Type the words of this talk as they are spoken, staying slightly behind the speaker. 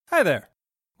Hi there!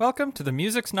 Welcome to The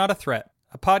Music's Not a Threat,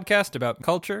 a podcast about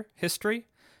culture, history,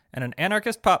 and an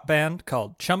anarchist pop band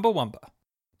called Chumbawamba.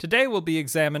 Today we'll be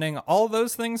examining all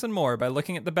those things and more by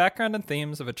looking at the background and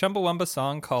themes of a Chumbawamba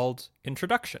song called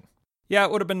Introduction. Yeah, it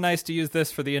would have been nice to use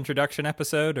this for the introduction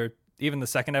episode, or even the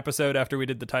second episode after we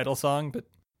did the title song, but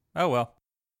oh well.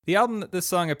 The album that this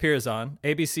song appears on,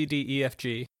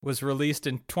 ABCDEFG, was released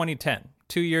in 2010,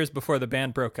 2 years before the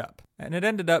band broke up, and it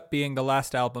ended up being the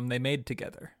last album they made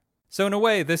together. So in a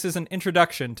way, this is an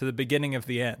introduction to the beginning of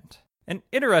the end. And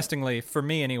interestingly, for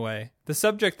me anyway, the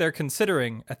subject they're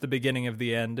considering at the beginning of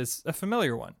the end is a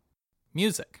familiar one.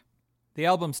 Music. The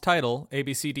album's title,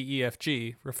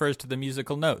 ABCDEFG, refers to the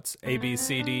musical notes, A, B,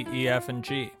 C, D, E, F, and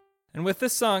G. And with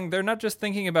this song, they're not just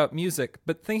thinking about music,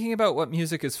 but thinking about what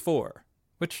music is for.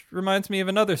 Which reminds me of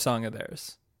another song of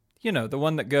theirs. You know, the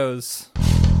one that goes... The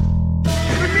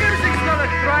music's not a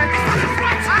threat.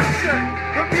 Action!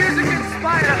 The music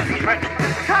inspires. It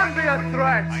can be a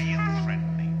threat.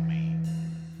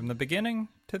 From the beginning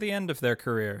to the end of their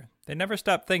career, they never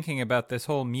stopped thinking about this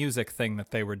whole music thing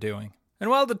that they were doing. And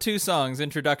while the two songs,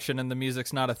 Introduction and The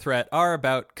Music's Not a Threat, are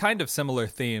about kind of similar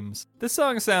themes, this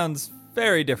song sounds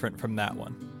very different from that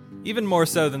one. Even more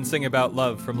so than Sing About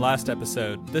Love from last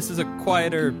episode, this is a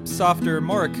quieter, softer,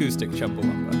 more acoustic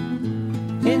Chumbawamba.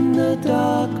 In the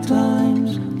dark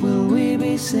times, will we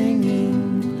be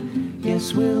singing?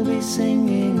 Yes, we'll be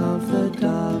singing of the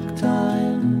dark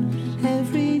times.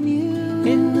 Every new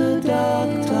in the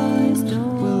dark times,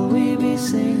 will we be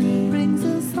singing? Brings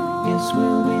us all. Yes,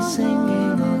 we'll be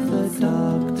singing of the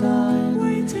dark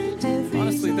times.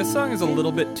 Honestly, this song is a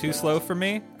little bit too slow for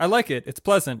me. I like it, it's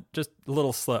pleasant, just a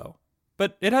little slow.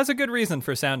 But it has a good reason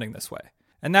for sounding this way.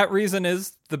 And that reason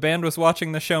is the band was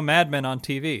watching the show Mad Men on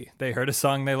TV. They heard a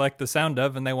song they liked the sound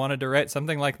of, and they wanted to write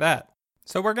something like that.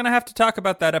 So we're going to have to talk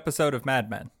about that episode of Mad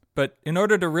Men. But in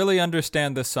order to really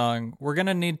understand this song, we're going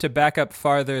to need to back up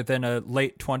farther than a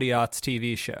late 20-aughts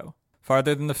TV show.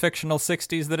 Farther than the fictional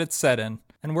 60s that it's set in.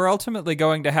 And we're ultimately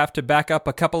going to have to back up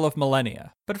a couple of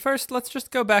millennia. But first, let's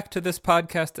just go back to this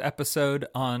podcast episode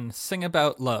on Sing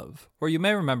About Love, where you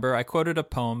may remember I quoted a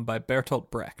poem by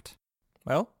Bertolt Brecht.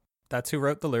 Well, that's who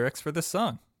wrote the lyrics for this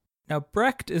song. Now,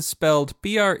 Brecht is spelled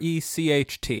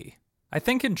B-R-E-C-H-T. I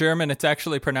think in German it's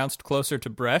actually pronounced closer to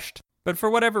Brecht, but for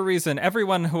whatever reason,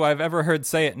 everyone who I've ever heard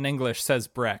say it in English says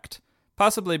Brecht.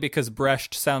 Possibly because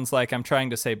Brecht sounds like I'm trying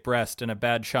to say breast in a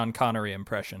bad Sean Connery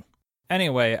impression.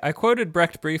 Anyway, I quoted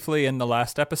Brecht briefly in the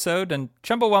last episode, and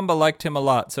Chumbawamba liked him a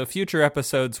lot, so future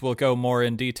episodes will go more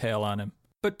in detail on him.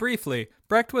 But briefly,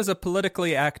 Brecht was a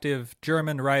politically active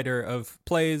German writer of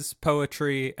plays,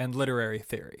 poetry, and literary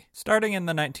theory, starting in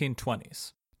the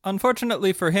 1920s.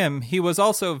 Unfortunately for him, he was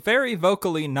also very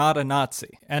vocally not a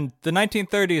Nazi, and the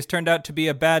 1930s turned out to be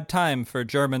a bad time for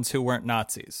Germans who weren't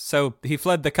Nazis, so he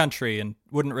fled the country and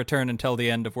wouldn't return until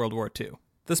the end of World War II.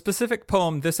 The specific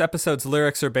poem this episode's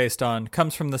lyrics are based on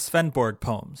comes from the Svenborg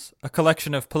Poems, a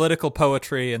collection of political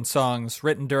poetry and songs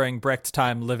written during Brecht's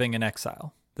time living in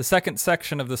exile. The second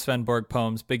section of the Svenborg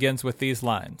Poems begins with these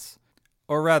lines.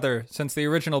 Or rather, since the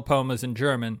original poem is in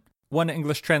German, one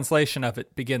English translation of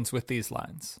it begins with these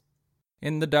lines.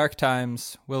 In the dark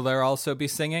times, will there also be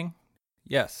singing?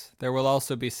 Yes, there will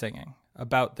also be singing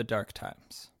about the dark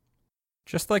times.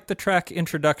 Just like the track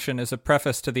Introduction is a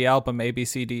preface to the album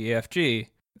ABCDEFG,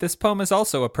 this poem is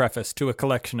also a preface to a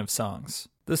collection of songs.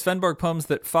 The Svenborg poems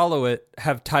that follow it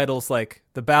have titles like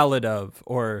The Ballad of,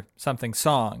 or something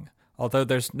song, although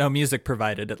there's no music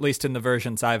provided, at least in the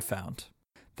versions I've found.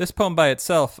 This poem by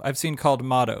itself I've seen called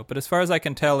Motto, but as far as I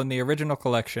can tell in the original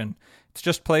collection, it's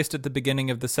just placed at the beginning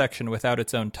of the section without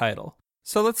its own title.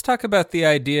 So let's talk about the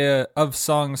idea of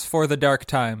songs for the dark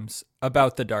times,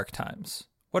 about the dark times.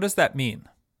 What does that mean?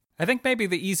 I think maybe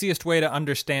the easiest way to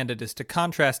understand it is to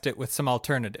contrast it with some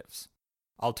alternatives.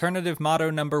 Alternative motto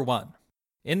number 1.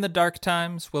 In the dark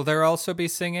times, will there also be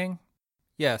singing?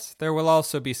 Yes, there will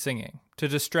also be singing, to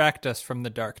distract us from the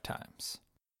dark times.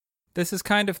 This is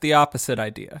kind of the opposite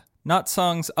idea. Not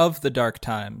songs of the dark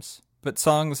times, but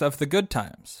songs of the good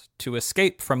times, to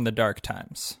escape from the dark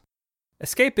times.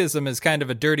 Escapism is kind of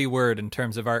a dirty word in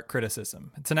terms of art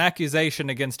criticism. It's an accusation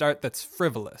against art that's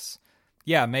frivolous.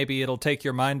 Yeah, maybe it'll take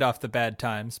your mind off the bad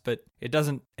times, but it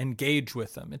doesn't engage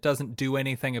with them. It doesn't do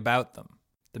anything about them.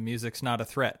 The music's not a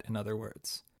threat, in other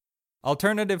words.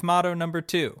 Alternative motto number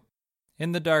 2.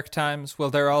 In the dark times, will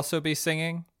there also be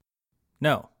singing?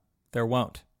 No, there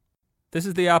won't. This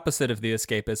is the opposite of the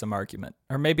escapism argument,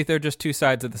 or maybe they're just two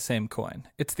sides of the same coin.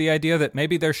 It's the idea that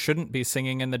maybe there shouldn't be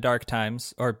singing in the dark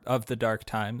times, or of the dark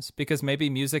times, because maybe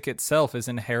music itself is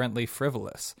inherently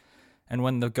frivolous. and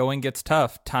when the going gets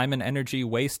tough, time and energy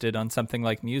wasted on something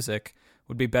like music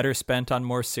would be better spent on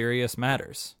more serious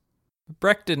matters.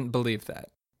 Brecht didn't believe that.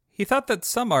 He thought that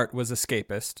some art was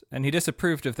escapist, and he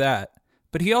disapproved of that,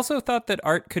 but he also thought that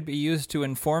art could be used to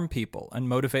inform people and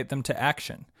motivate them to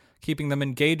action, keeping them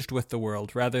engaged with the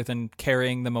world rather than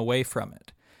carrying them away from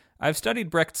it. I've studied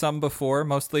Brecht some before,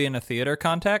 mostly in a theater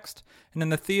context, and in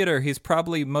the theater he's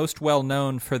probably most well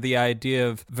known for the idea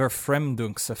of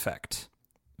Verfremdungseffekt.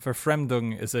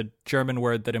 Verfremdung is a German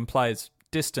word that implies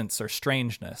distance or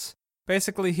strangeness.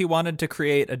 Basically, he wanted to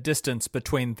create a distance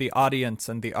between the audience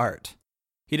and the art.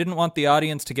 He didn't want the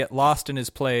audience to get lost in his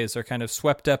plays or kind of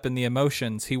swept up in the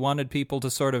emotions. He wanted people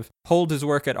to sort of hold his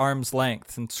work at arm's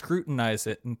length and scrutinize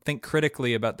it and think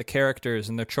critically about the characters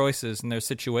and their choices and their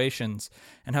situations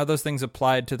and how those things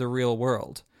applied to the real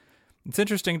world. It's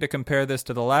interesting to compare this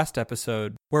to the last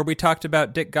episode, where we talked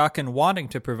about Dick Gaughan wanting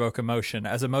to provoke emotion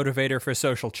as a motivator for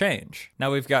social change.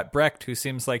 Now we've got Brecht, who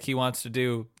seems like he wants to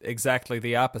do exactly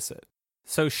the opposite.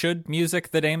 So should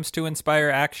music that aims to inspire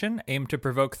action aim to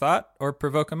provoke thought or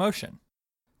provoke emotion?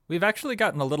 We've actually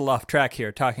gotten a little off track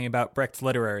here talking about Brecht's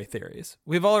literary theories.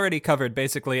 We've already covered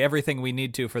basically everything we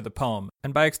need to for the poem,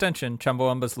 and by extension,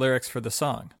 Chumbawamba's lyrics for the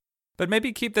song. But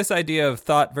maybe keep this idea of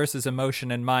thought versus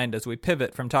emotion in mind as we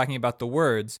pivot from talking about the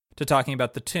words to talking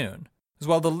about the tune. As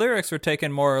while the lyrics were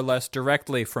taken more or less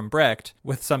directly from Brecht,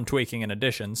 with some tweaking and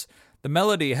additions, the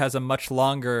melody has a much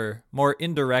longer, more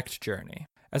indirect journey.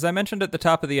 As I mentioned at the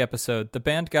top of the episode, the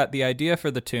band got the idea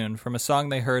for the tune from a song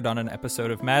they heard on an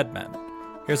episode of Mad Men.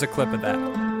 Here's a clip of that.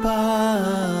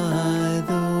 By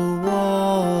the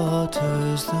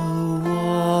waters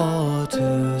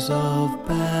of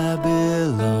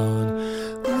Babylon,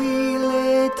 we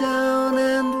lay down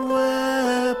and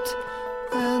wept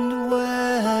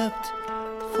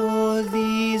for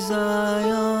thee,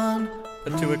 Zion.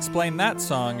 But to explain that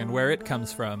song and where it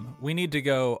comes from, we need to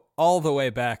go all the way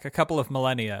back a couple of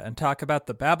millennia and talk about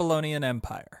the Babylonian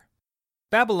Empire.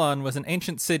 Babylon was an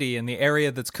ancient city in the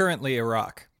area that's currently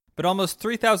Iraq, but almost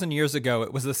 3,000 years ago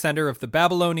it was the center of the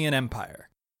Babylonian Empire.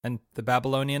 And the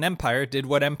Babylonian Empire did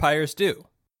what empires do.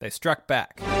 They struck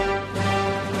back.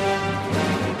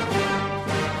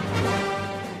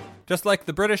 Just like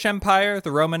the British Empire,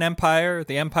 the Roman Empire,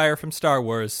 the Empire from Star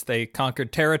Wars, they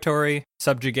conquered territory,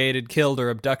 subjugated, killed, or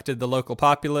abducted the local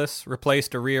populace,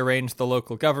 replaced or rearranged the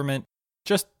local government.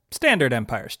 Just standard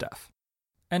empire stuff.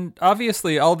 And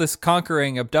obviously all this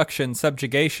conquering, abduction,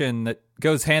 subjugation that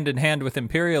goes hand in hand with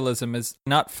imperialism is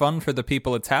not fun for the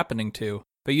people it's happening to.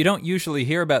 But you don't usually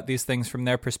hear about these things from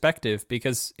their perspective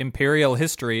because imperial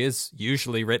history is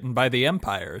usually written by the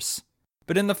empires.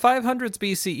 But in the 500s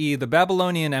BCE, the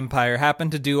Babylonian Empire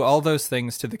happened to do all those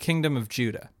things to the Kingdom of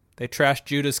Judah. They trashed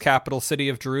Judah's capital city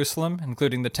of Jerusalem,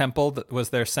 including the temple that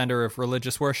was their center of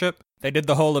religious worship. They did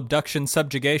the whole abduction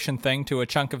subjugation thing to a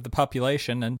chunk of the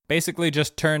population and basically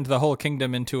just turned the whole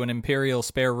kingdom into an imperial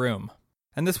spare room.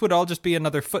 And this would all just be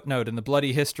another footnote in the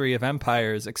bloody history of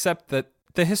empires, except that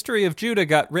the history of Judah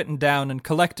got written down and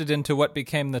collected into what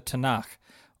became the Tanakh,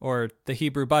 or the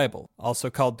Hebrew Bible, also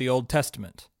called the Old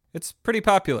Testament. It's pretty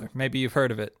popular, maybe you've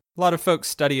heard of it. A lot of folks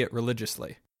study it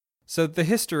religiously. So the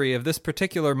history of this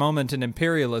particular moment in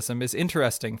imperialism is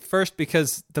interesting, first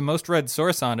because the most read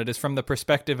source on it is from the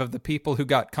perspective of the people who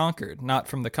got conquered, not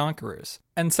from the conquerors.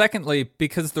 And secondly,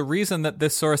 because the reason that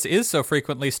this source is so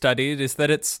frequently studied is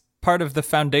that it's part of the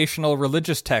foundational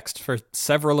religious text for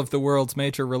several of the world's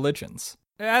major religions.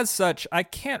 As such, I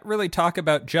can't really talk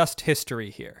about just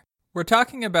history here. We're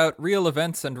talking about real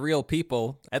events and real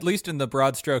people, at least in the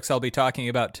broad strokes I'll be talking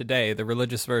about today. The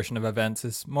religious version of events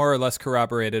is more or less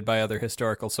corroborated by other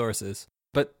historical sources.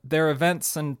 But they're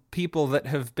events and people that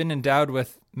have been endowed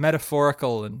with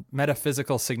metaphorical and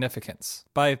metaphysical significance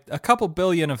by a couple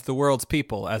billion of the world's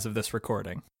people as of this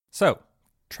recording. So,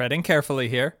 treading carefully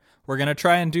here, we're going to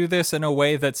try and do this in a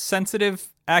way that's sensitive,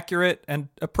 accurate, and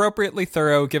appropriately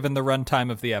thorough given the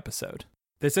runtime of the episode.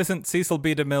 This isn't Cecil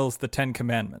B. DeMille's The 10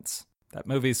 Commandments. That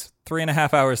movie's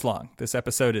 3.5 hours long. This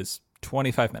episode is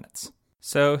 25 minutes.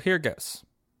 So here goes.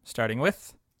 Starting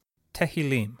with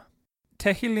Tehillim.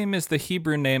 Tehillim is the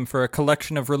Hebrew name for a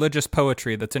collection of religious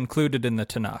poetry that's included in the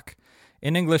Tanakh.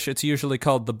 In English, it's usually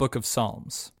called the Book of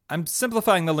Psalms. I'm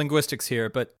simplifying the linguistics here,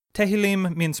 but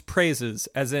Tehillim means praises,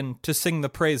 as in to sing the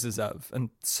praises of,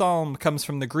 and psalm comes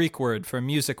from the Greek word for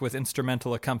music with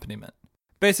instrumental accompaniment.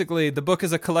 Basically, the book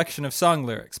is a collection of song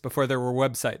lyrics before there were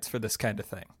websites for this kind of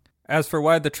thing. As for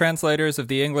why the translators of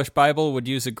the English Bible would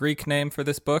use a Greek name for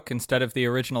this book instead of the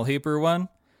original Hebrew one,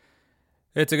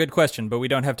 it's a good question, but we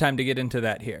don't have time to get into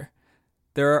that here.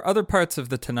 There are other parts of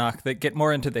the Tanakh that get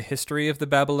more into the history of the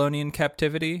Babylonian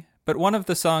captivity, but one of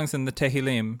the songs in the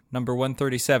Tehillim, number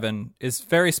 137, is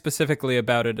very specifically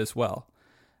about it as well.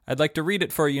 I'd like to read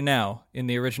it for you now in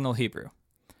the original Hebrew.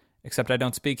 Except I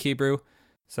don't speak Hebrew,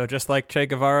 so just like Che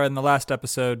Guevara in the last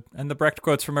episode, and the Brecht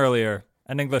quotes from earlier,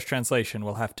 an English translation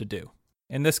will have to do.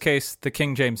 In this case, the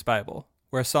King James Bible,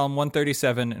 where Psalm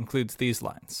 137 includes these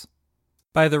lines.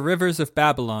 By the rivers of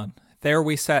Babylon, there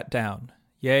we sat down,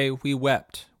 yea, we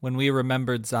wept, when we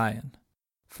remembered Zion.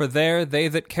 For there they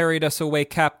that carried us away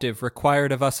captive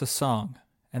required of us a song,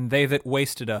 and they that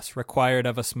wasted us required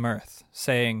of us mirth,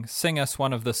 saying, Sing us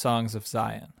one of the songs of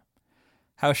Zion.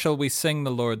 How shall we sing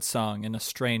the Lord's song in a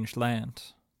strange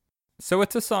land? So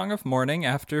it's a song of mourning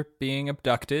after being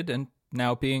abducted and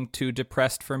now being too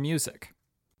depressed for music.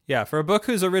 Yeah, for a book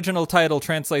whose original title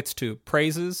translates to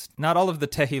praises, not all of the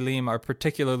Tehillim are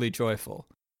particularly joyful.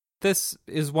 This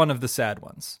is one of the sad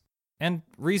ones, and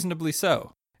reasonably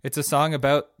so. It's a song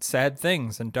about sad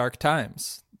things and dark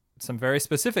times, some very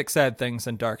specific sad things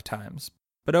and dark times.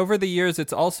 But over the years,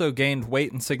 it's also gained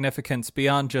weight and significance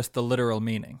beyond just the literal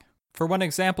meaning. For one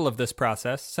example of this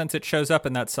process, since it shows up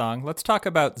in that song, let's talk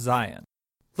about Zion.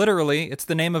 Literally, it's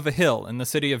the name of a hill in the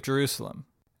city of Jerusalem.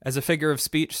 As a figure of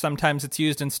speech, sometimes it's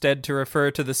used instead to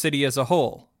refer to the city as a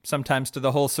whole, sometimes to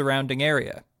the whole surrounding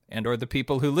area, and or the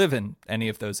people who live in any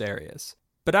of those areas.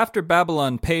 But after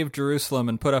Babylon paved Jerusalem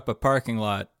and put up a parking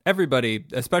lot, everybody,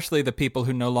 especially the people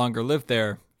who no longer live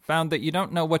there, found that you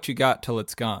don't know what you got till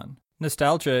it's gone.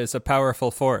 Nostalgia is a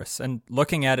powerful force, and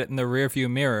looking at it in the rearview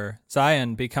mirror,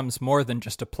 Zion becomes more than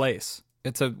just a place.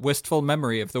 It's a wistful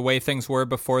memory of the way things were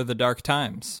before the dark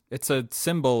times. It's a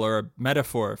symbol or a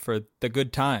metaphor for the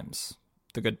good times,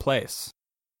 the good place.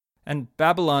 And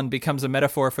Babylon becomes a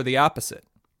metaphor for the opposite,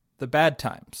 the bad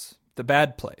times, the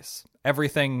bad place,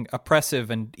 everything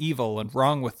oppressive and evil and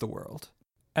wrong with the world.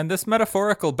 And this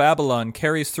metaphorical Babylon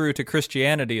carries through to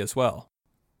Christianity as well.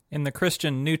 In the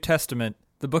Christian New Testament,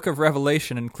 the book of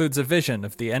Revelation includes a vision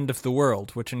of the end of the world,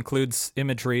 which includes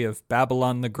imagery of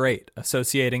Babylon the Great,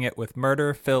 associating it with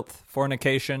murder, filth,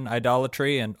 fornication,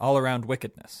 idolatry, and all-around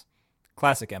wickedness.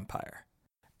 Classic empire.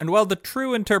 And while the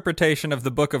true interpretation of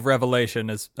the book of Revelation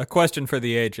is a question for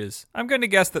the ages, I'm going to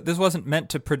guess that this wasn't meant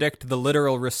to predict the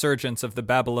literal resurgence of the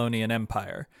Babylonian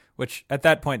Empire, which at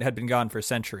that point had been gone for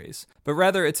centuries, but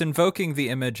rather it's invoking the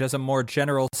image as a more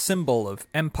general symbol of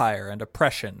empire and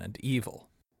oppression and evil.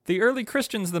 The early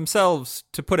Christians themselves,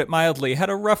 to put it mildly,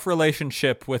 had a rough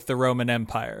relationship with the Roman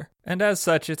Empire, and as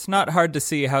such, it's not hard to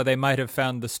see how they might have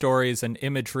found the stories and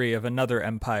imagery of another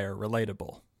empire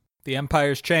relatable. The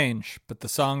empires change, but the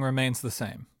song remains the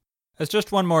same. As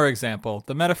just one more example,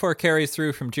 the metaphor carries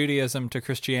through from Judaism to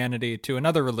Christianity to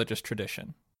another religious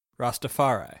tradition,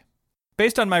 Rastafari.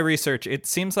 Based on my research, it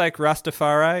seems like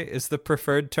Rastafari is the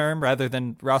preferred term rather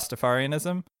than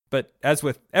Rastafarianism, but as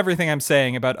with everything I'm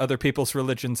saying about other people's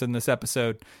religions in this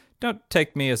episode, don't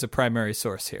take me as a primary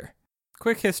source here.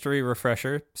 Quick history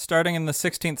refresher. Starting in the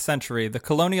 16th century, the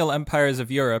colonial empires of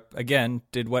Europe, again,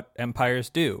 did what empires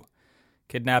do.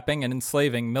 Kidnapping and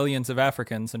enslaving millions of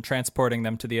Africans and transporting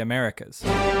them to the Americas.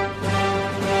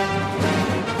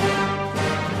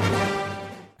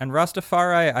 And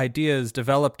Rastafari ideas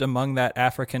developed among that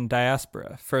African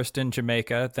diaspora, first in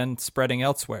Jamaica, then spreading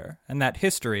elsewhere, and that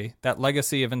history, that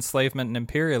legacy of enslavement and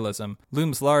imperialism,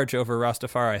 looms large over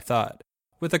Rastafari thought,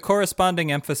 with a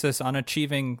corresponding emphasis on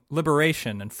achieving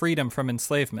liberation and freedom from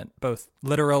enslavement, both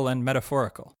literal and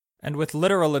metaphorical. And with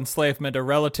literal enslavement a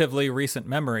relatively recent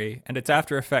memory, and its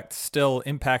after effects still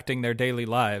impacting their daily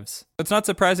lives, it's not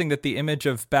surprising that the image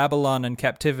of Babylon and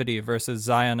captivity versus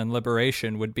Zion and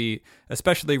liberation would be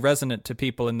especially resonant to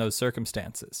people in those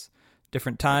circumstances.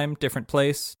 Different time, different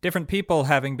place, different people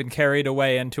having been carried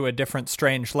away into a different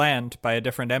strange land by a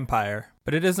different empire,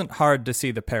 but it isn't hard to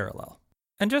see the parallel.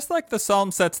 And just like the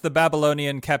psalm sets the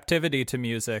Babylonian captivity to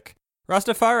music,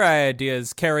 Rastafari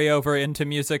ideas carry over into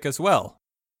music as well.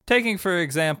 Taking, for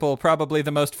example, probably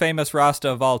the most famous Rasta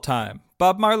of all time,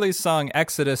 Bob Marley's song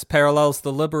Exodus parallels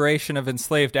the liberation of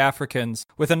enslaved Africans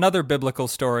with another biblical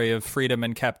story of freedom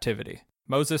and captivity.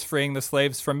 Moses freeing the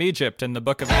slaves from Egypt in the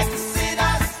book of Exodus.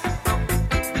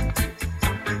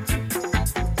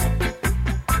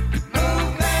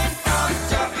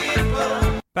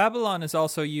 Babylon is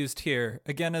also used here,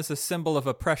 again as a symbol of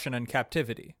oppression and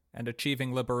captivity, and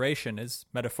achieving liberation is,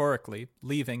 metaphorically,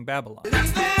 leaving Babylon.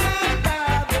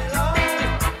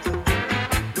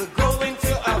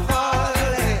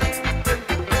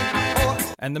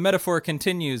 And the metaphor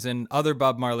continues in other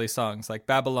Bob Marley songs like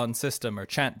Babylon System or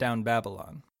Chant Down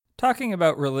Babylon. Talking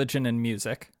about religion and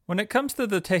music, when it comes to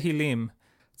the Tehillim,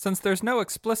 since there's no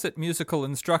explicit musical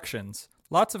instructions,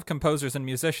 lots of composers and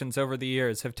musicians over the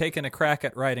years have taken a crack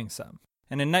at writing some.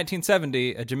 And in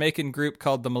 1970, a Jamaican group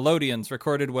called the Melodians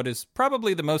recorded what is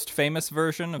probably the most famous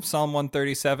version of Psalm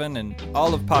 137 in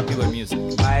all of popular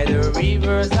music. By the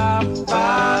rivers of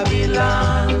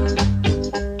Babylon,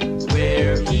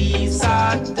 where he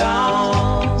sat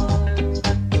down,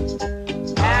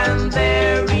 and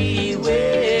there he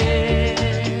wept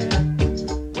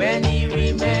when he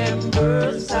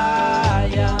remembered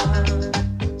Zion.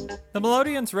 The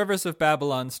Melodians' Rivers of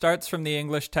Babylon starts from the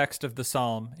English text of the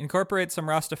psalm, incorporates some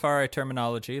Rastafari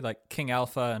terminology like King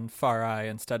Alpha and Far I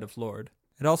instead of Lord.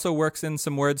 It also works in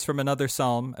some words from another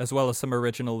psalm, as well as some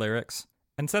original lyrics,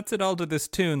 and sets it all to this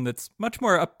tune that's much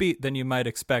more upbeat than you might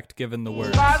expect given the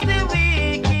words. But the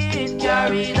wicked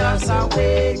carried us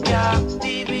away,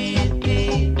 captivity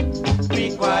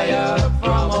required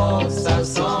from us a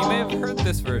song. You may have heard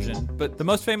this version, but the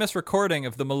most famous recording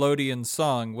of the Melodians'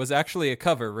 song was actually a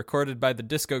cover recorded by the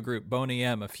disco group Boney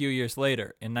M a few years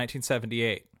later in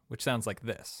 1978, which sounds like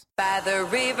this. By the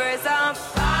rivers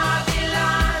of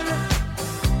Babylon,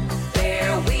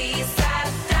 there we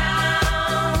sat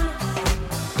down,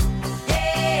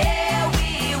 there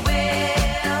we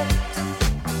wept,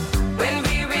 when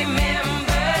we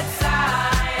remembered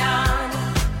Zion.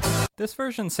 This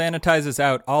version sanitizes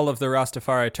out all of the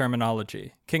Rastafari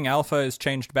terminology. King Alpha is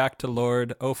changed back to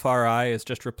Lord, O Far I is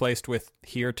just replaced with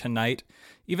Here Tonight.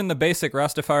 Even the basic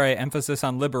Rastafari emphasis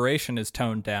on liberation is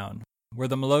toned down. Where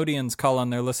the Melodians call on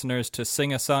their listeners to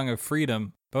sing a song of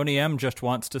freedom, Boney M just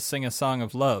wants to sing a song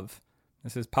of love.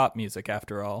 This is pop music,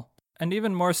 after all. And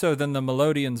even more so than the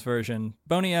Melodians version,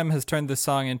 Boney M has turned this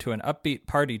song into an upbeat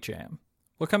party jam.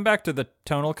 We'll come back to the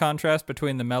tonal contrast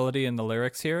between the melody and the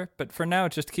lyrics here, but for now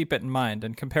just keep it in mind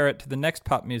and compare it to the next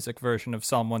pop music version of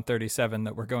Psalm 137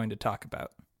 that we're going to talk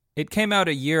about. It came out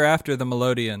a year after the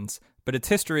Melodians, but its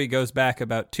history goes back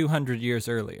about 200 years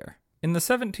earlier. In the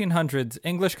 1700s,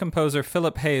 English composer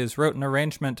Philip Hayes wrote an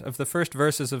arrangement of the first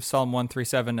verses of Psalm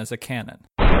 137 as a canon.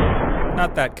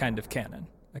 Not that kind of canon.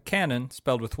 A canon,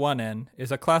 spelled with one N,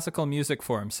 is a classical music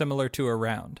form similar to a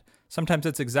round. Sometimes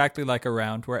it's exactly like a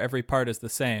round, where every part is the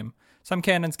same. Some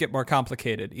canons get more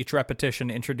complicated, each repetition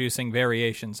introducing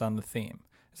variations on the theme.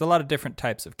 There's a lot of different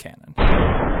types of canon.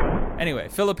 Anyway,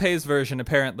 Philip Hayes' version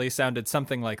apparently sounded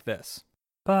something like this.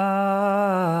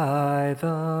 By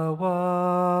the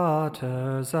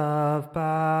waters of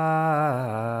Babylon,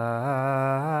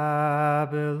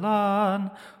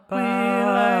 we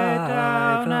lay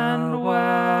down and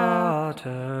wept,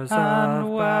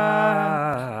 and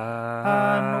wept,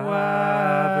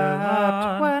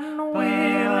 when we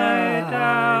lay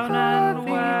down and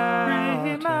wept,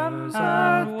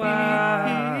 and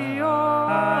wept,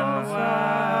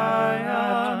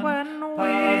 when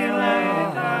we lay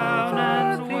down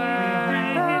and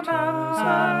wept,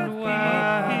 and wept.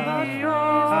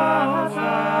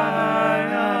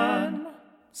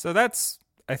 So that's,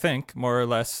 I think, more or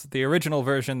less, the original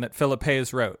version that Philip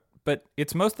Hayes wrote. But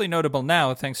it's mostly notable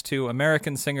now thanks to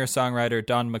American singer-songwriter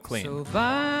Don McLean. So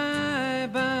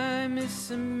bye-bye, Miss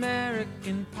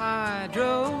American Pie.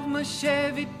 Drove my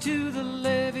Chevy to the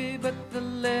levee, but the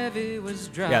levee was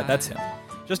dry. Yeah, that's him.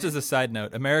 Just as a side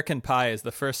note, American Pie is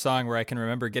the first song where I can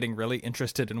remember getting really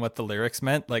interested in what the lyrics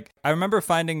meant. Like, I remember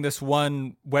finding this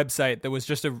one website that was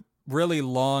just a really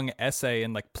long essay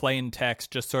in like plain text,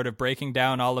 just sort of breaking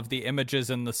down all of the images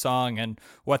in the song and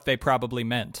what they probably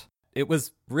meant. It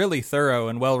was really thorough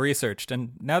and well researched,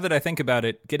 and now that I think about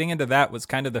it, getting into that was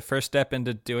kind of the first step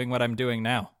into doing what I'm doing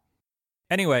now.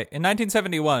 Anyway, in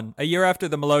 1971, a year after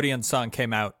the Melodians song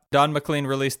came out, Don McLean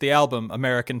released the album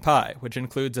American Pie, which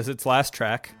includes as its last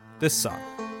track, this song.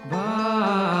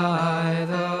 By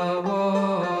the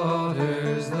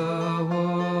waters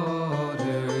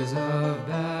of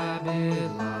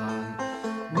Babylon,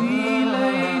 we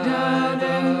lay down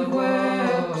and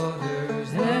wept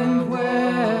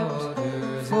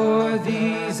for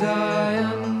thee,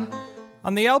 Zion.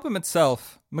 On the album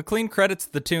itself, McLean credits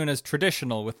the tune as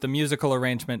traditional with the musical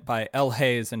arrangement by L.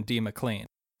 Hayes and D. McLean.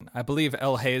 I believe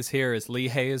L. Hayes here is Lee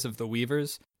Hayes of the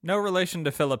Weavers. No relation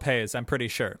to Philip Hayes, I'm pretty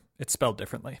sure. It's spelled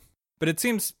differently. But it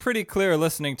seems pretty clear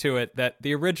listening to it that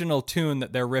the original tune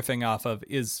that they're riffing off of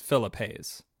is Philip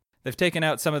Hayes. They've taken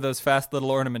out some of those fast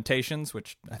little ornamentations,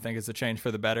 which I think is a change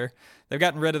for the better. They've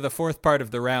gotten rid of the fourth part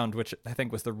of the round, which I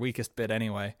think was the weakest bit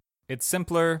anyway. It's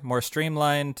simpler, more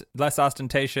streamlined, less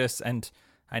ostentatious, and,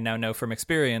 I now know from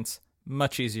experience,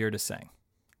 much easier to sing.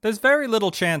 There's very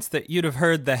little chance that you'd have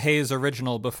heard the Hayes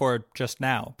original before just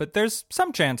now, but there's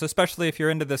some chance, especially if you're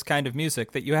into this kind of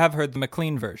music, that you have heard the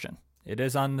McLean version. It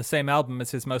is on the same album as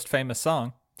his most famous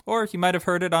song, or you might have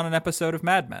heard it on an episode of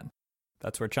Mad Men.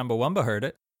 That's where Chumbawamba heard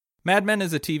it. Mad Men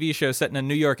is a TV show set in a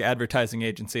New York advertising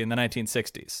agency in the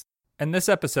 1960s. And this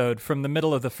episode, from the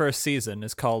middle of the first season,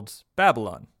 is called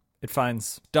Babylon. It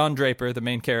finds Don Draper, the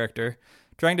main character,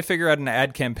 trying to figure out an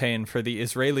ad campaign for the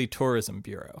Israeli Tourism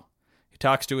Bureau. He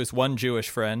talks to his one Jewish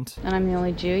friend. And I'm the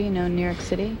only Jew you know in New York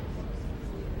City?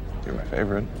 You're my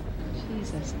favorite.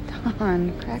 Jesus,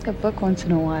 Don, crack a book once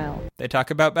in a while. They talk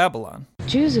about Babylon.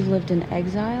 Jews have lived in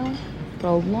exile for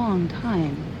a long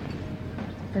time.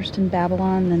 First in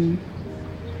Babylon, then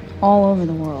all over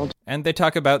the world. And they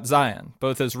talk about Zion,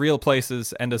 both as real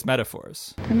places and as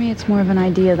metaphors. For me, it's more of an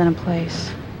idea than a place.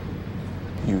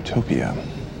 Utopia.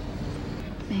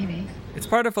 Maybe. It's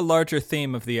part of a larger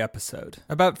theme of the episode,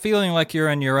 about feeling like you're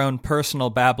in your own personal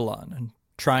Babylon and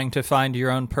trying to find your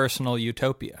own personal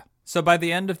utopia. So by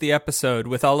the end of the episode,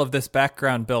 with all of this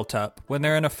background built up, when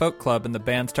they're in a folk club and the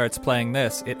band starts playing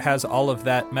this, it has all of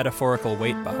that metaphorical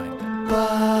weight behind it.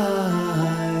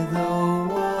 By the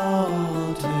waters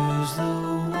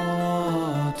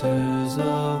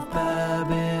of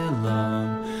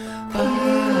Babylon,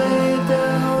 I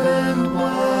down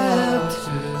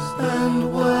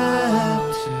and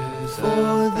wept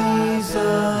for thee,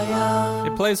 Zion.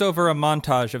 It plays over a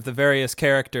montage of the various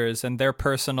characters and their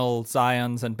personal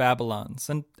Zions and Babylons,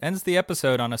 and ends the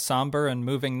episode on a somber and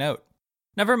moving note.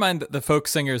 Never mind that the folk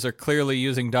singers are clearly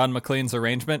using Don McLean's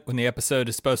arrangement when the episode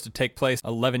is supposed to take place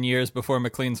 11 years before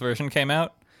McLean's version came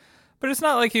out. But it's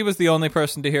not like he was the only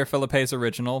person to hear Philip Hayes'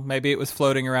 original. Maybe it was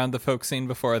floating around the folk scene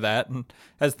before that, and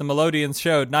as the Melodians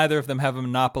showed, neither of them have a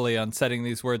monopoly on setting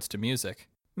these words to music.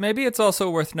 Maybe it's also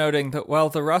worth noting that while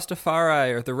the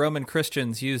Rastafari or the Roman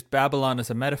Christians used Babylon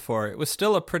as a metaphor, it was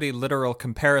still a pretty literal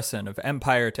comparison of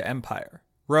empire to empire.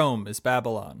 Rome is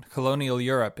Babylon. Colonial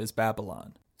Europe is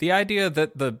Babylon. The idea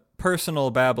that the personal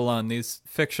Babylon these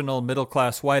fictional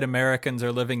middle-class white Americans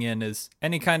are living in is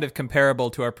any kind of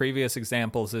comparable to our previous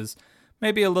examples is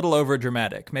maybe a little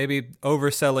overdramatic, maybe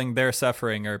overselling their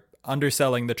suffering or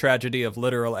underselling the tragedy of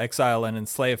literal exile and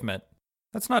enslavement.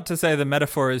 That's not to say the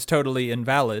metaphor is totally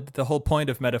invalid. The whole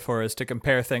point of metaphor is to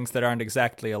compare things that aren't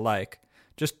exactly alike.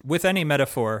 Just with any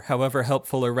metaphor, however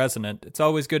helpful or resonant, it's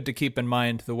always good to keep in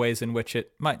mind the ways in which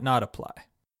it might not apply.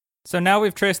 So now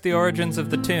we've traced the origins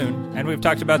of the tune, and we've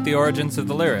talked about the origins of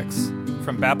the lyrics,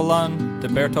 from Babylon to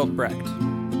Bertolt Brecht.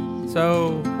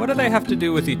 So what do they have to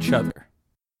do with each other?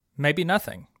 Maybe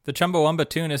nothing. The Chumbawamba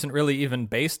tune isn't really even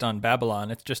based on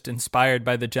Babylon, it's just inspired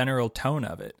by the general tone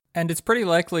of it. And it's pretty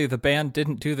likely the band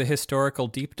didn't do the historical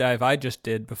deep dive I just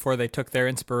did before they took their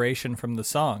inspiration from the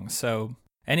song, so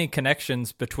any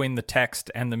connections between the text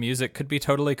and the music could be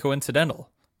totally coincidental.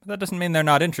 But that doesn't mean they're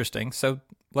not interesting, so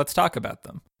let's talk about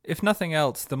them. If nothing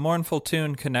else, the mournful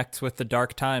tune connects with the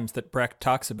dark times that Brecht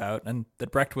talks about and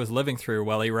that Brecht was living through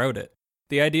while he wrote it.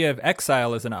 The idea of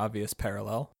exile is an obvious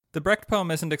parallel. The Brecht poem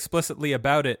isn't explicitly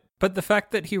about it, but the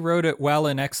fact that he wrote it while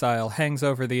in exile hangs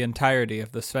over the entirety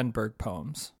of the Svenberg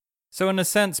poems. So in a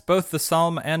sense, both the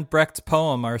psalm and Brecht's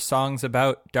poem are songs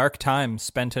about dark times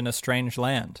spent in a strange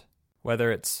land,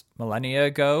 whether it's millennia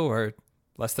ago or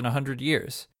less than 100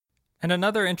 years. And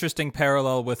another interesting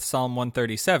parallel with Psalm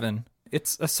 137,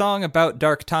 it's a song about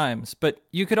dark times, but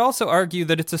you could also argue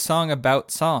that it's a song about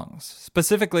songs.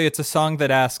 Specifically, it's a song that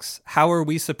asks, how are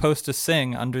we supposed to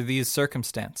sing under these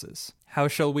circumstances? How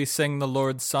shall we sing the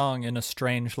Lord's song in a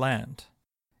strange land?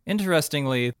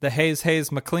 Interestingly, the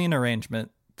Hayes-McLean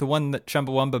arrangement, the one that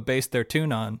Chumbawamba based their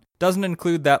tune on, doesn't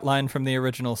include that line from the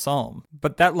original psalm.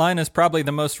 But that line is probably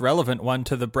the most relevant one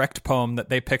to the Brecht poem that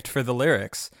they picked for the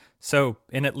lyrics. So,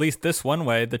 in at least this one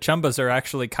way, the Chumbas are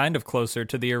actually kind of closer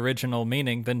to the original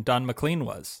meaning than Don McLean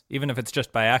was, even if it's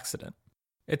just by accident.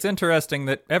 It's interesting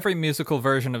that every musical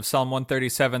version of Psalm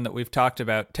 137 that we've talked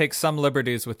about takes some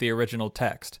liberties with the original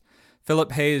text.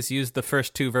 Philip Hayes used the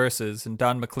first two verses, and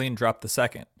Don McLean dropped the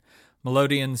second.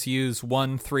 Melodians use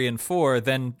 1, 3, and 4,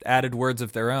 then added words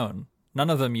of their own. None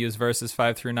of them use verses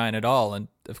 5 through 9 at all, and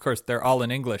of course they're all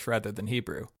in English rather than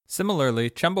Hebrew. Similarly,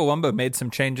 Chumbawamba made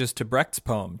some changes to Brecht's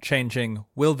poem, changing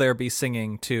 "will there be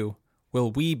singing" to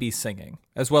 "will we be singing,"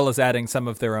 as well as adding some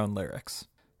of their own lyrics.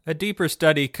 A deeper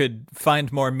study could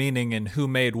find more meaning in who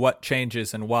made what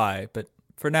changes and why, but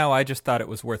for now I just thought it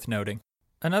was worth noting.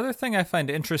 Another thing I find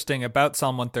interesting about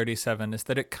Psalm 137 is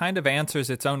that it kind of answers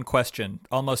its own question,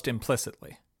 almost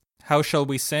implicitly. How shall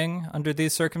we sing under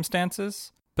these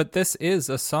circumstances? But this is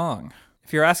a song.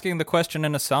 If you're asking the question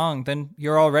in a song, then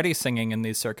you're already singing in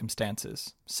these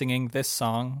circumstances, singing this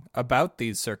song about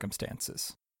these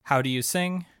circumstances. How do you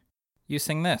sing? You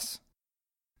sing this.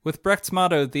 With Brecht's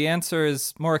motto, the answer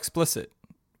is more explicit.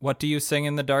 What do you sing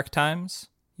in the dark times?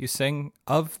 You sing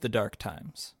of the dark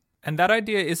times. And that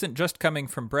idea isn't just coming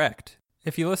from Brecht.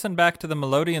 If you listen back to the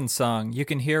Melodian song, you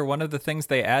can hear one of the things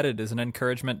they added is an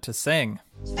encouragement to sing.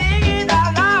 Sing it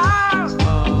out loud.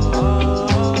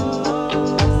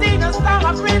 Sing the song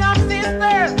of freedom,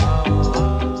 sisters.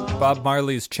 Bob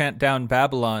Marley's Chant Down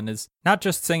Babylon is not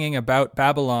just singing about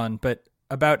Babylon, but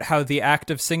about how the act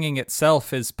of singing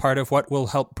itself is part of what will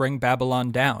help bring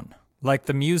Babylon down. Like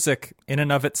the music, in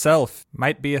and of itself,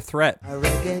 might be a threat.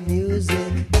 Reggae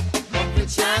music, come to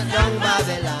chant down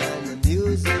Babylon. The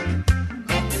music,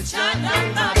 come to chant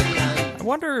down Babylon. I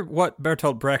wonder what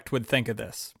Bertolt Brecht would think of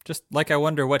this, just like I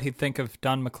wonder what he'd think of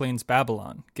Don McLean's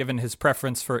Babylon, given his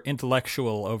preference for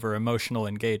intellectual over emotional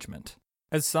engagement.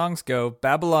 As songs go,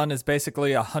 Babylon is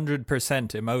basically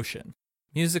 100% emotion.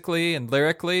 Musically and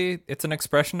lyrically, it's an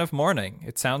expression of mourning.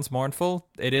 It sounds mournful.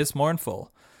 It is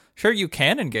mournful. Sure, you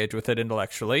can engage with it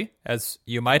intellectually, as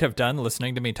you might have done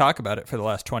listening to me talk about it for the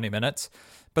last 20 minutes,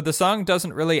 but the song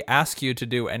doesn't really ask you to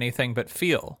do anything but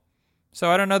feel.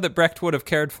 So I don't know that Brecht would have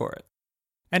cared for it.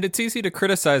 And it's easy to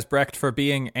criticize Brecht for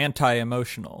being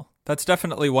anti-emotional. That's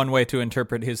definitely one way to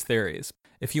interpret his theories.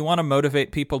 If you want to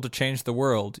motivate people to change the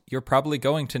world, you're probably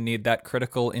going to need that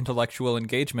critical intellectual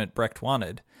engagement Brecht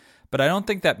wanted. But I don't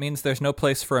think that means there's no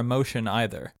place for emotion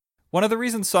either. One of the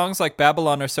reasons songs like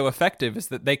Babylon are so effective is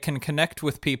that they can connect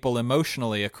with people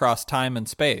emotionally across time and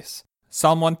space.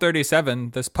 Psalm 137,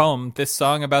 this poem, this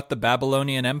song about the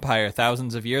Babylonian Empire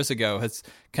thousands of years ago, has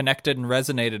connected and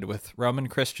resonated with Roman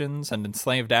Christians and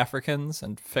enslaved Africans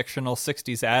and fictional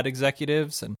 60s ad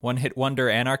executives and one-hit wonder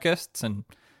anarchists and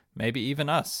maybe even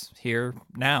us, here,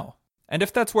 now. And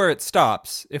if that's where it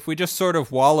stops, if we just sort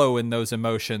of wallow in those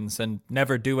emotions and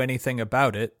never do anything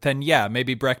about it, then yeah,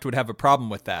 maybe Brecht would have a problem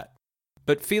with that.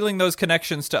 But feeling those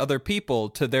connections to other people,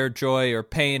 to their joy or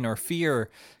pain or fear,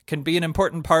 can be an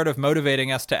important part of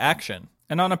motivating us to action.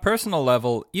 And on a personal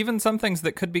level, even some things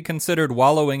that could be considered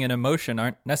wallowing in emotion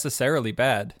aren't necessarily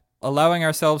bad. Allowing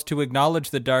ourselves to acknowledge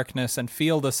the darkness and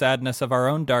feel the sadness of our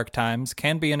own dark times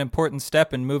can be an important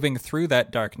step in moving through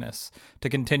that darkness, to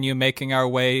continue making our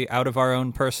way out of our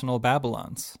own personal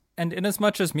Babylons. And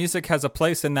inasmuch as music has a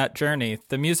place in that journey,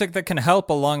 the music that can help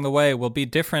along the way will be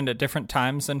different at different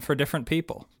times and for different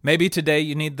people. Maybe today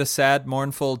you need the sad,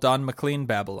 mournful Don McLean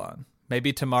Babylon.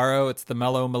 Maybe tomorrow it's the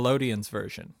mellow Melodians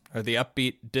version, or the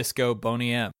upbeat disco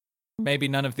Boney M. Maybe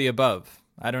none of the above.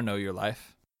 I don't know your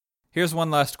life. Here's one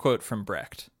last quote from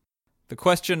Brecht. The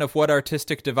question of what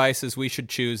artistic devices we should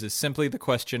choose is simply the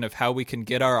question of how we can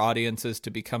get our audiences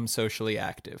to become socially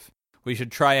active. We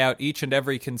should try out each and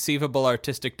every conceivable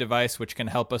artistic device which can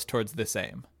help us towards this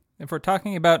aim. If we're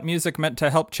talking about music meant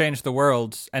to help change the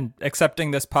world, and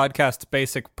accepting this podcast's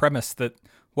basic premise that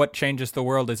what changes the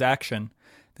world is action,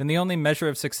 then the only measure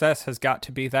of success has got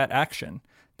to be that action,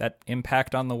 that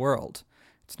impact on the world.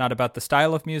 It's not about the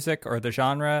style of music or the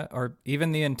genre or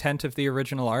even the intent of the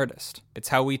original artist. It's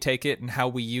how we take it and how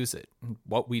we use it and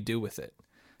what we do with it.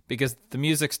 Because the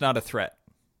music's not a threat.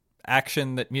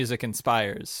 Action that music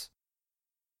inspires,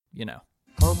 you know.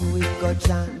 Come we go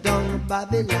chant down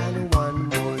Babylon one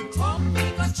more time. Come we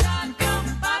go chant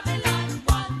down Babylon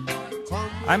one more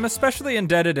time. I'm especially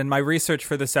indebted in my research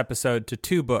for this episode to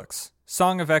two books.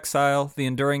 Song of Exile, The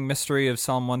Enduring Mystery of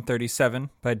Psalm 137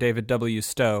 by David W.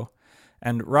 Stowe,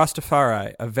 and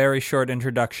Rastafari, A Very Short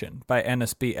Introduction by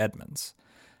Ennis B. Edmonds.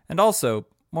 And also,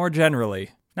 more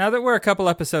generally, now that we're a couple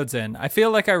episodes in, I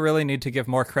feel like I really need to give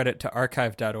more credit to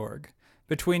archive.org.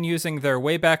 Between using their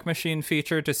Wayback Machine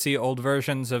feature to see old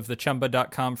versions of the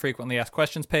Chumba.com Frequently Asked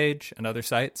Questions page and other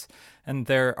sites, and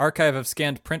their archive of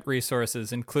scanned print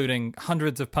resources, including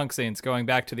hundreds of punk scenes going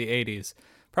back to the 80s,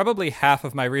 probably half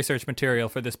of my research material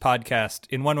for this podcast,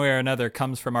 in one way or another,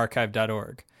 comes from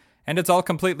archive.org. And it's all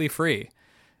completely free.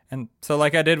 And so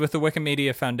like I did with the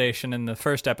Wikimedia Foundation in the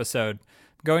first episode,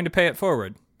 I'm going to pay it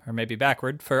forward, or maybe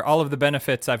backward, for all of the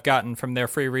benefits I've gotten from their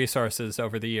free resources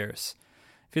over the years.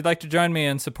 If you'd like to join me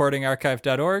in supporting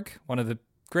archive.org, one of the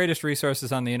greatest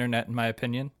resources on the internet in my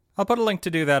opinion, I'll put a link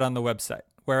to do that on the website,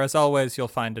 where as always you'll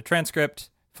find a transcript,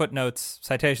 footnotes,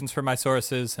 citations for my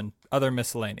sources, and other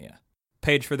miscellanea.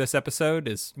 Page for this episode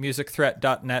is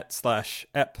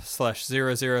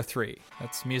musicthreat.net/ep/003.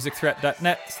 That's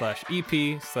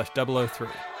musicthreat.net/ep/003.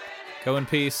 Go in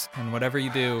peace, and whatever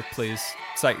you do, please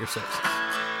cite your sources.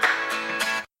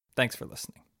 Thanks for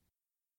listening.